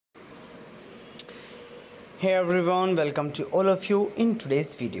Hey everyone, welcome to all of you in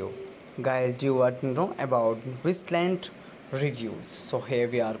today's video. Guys, do you want to know about Wistlant Reviews? So here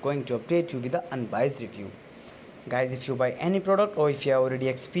we are going to update you with the unbiased review. Guys, if you buy any product or if you have already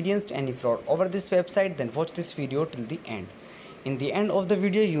experienced any fraud over this website, then watch this video till the end. In the end of the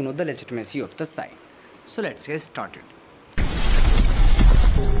video, you know the legitimacy of the site. So let's get started.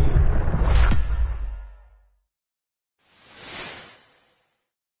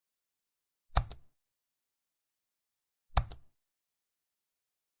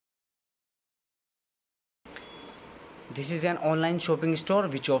 This is an online shopping store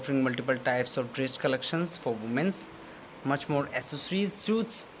which offering multiple types of dress collections for women's, much more accessories,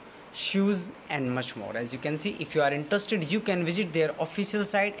 suits, shoes and much more. As you can see, if you are interested, you can visit their official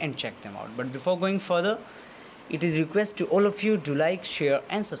site and check them out. But before going further, it is request to all of you to like, share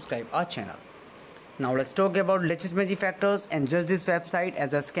and subscribe our channel. Now let's talk about legitimacy factors and judge this website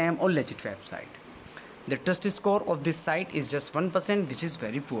as a scam or legit website. The trust score of this site is just 1%, which is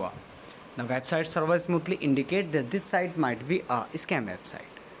very poor. The website server smoothly indicate that this site might be a scam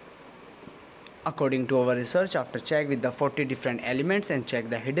website. According to our research, after check with the 40 different elements and check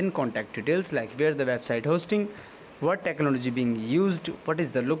the hidden contact details like where the website hosting, what technology being used, what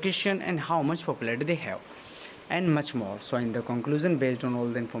is the location and how much popularity they have, and much more. So in the conclusion, based on all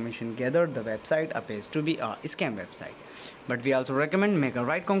the information gathered, the website appears to be a scam website. But we also recommend make a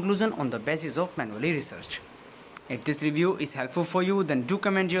right conclusion on the basis of manually research. If this review is helpful for you, then do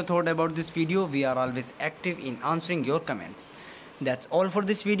comment your thought about this video. We are always active in answering your comments. That's all for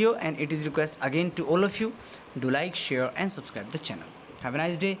this video, and it is request again to all of you, do like, share and subscribe the channel. Have a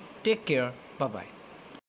nice day. Take care. Bye bye.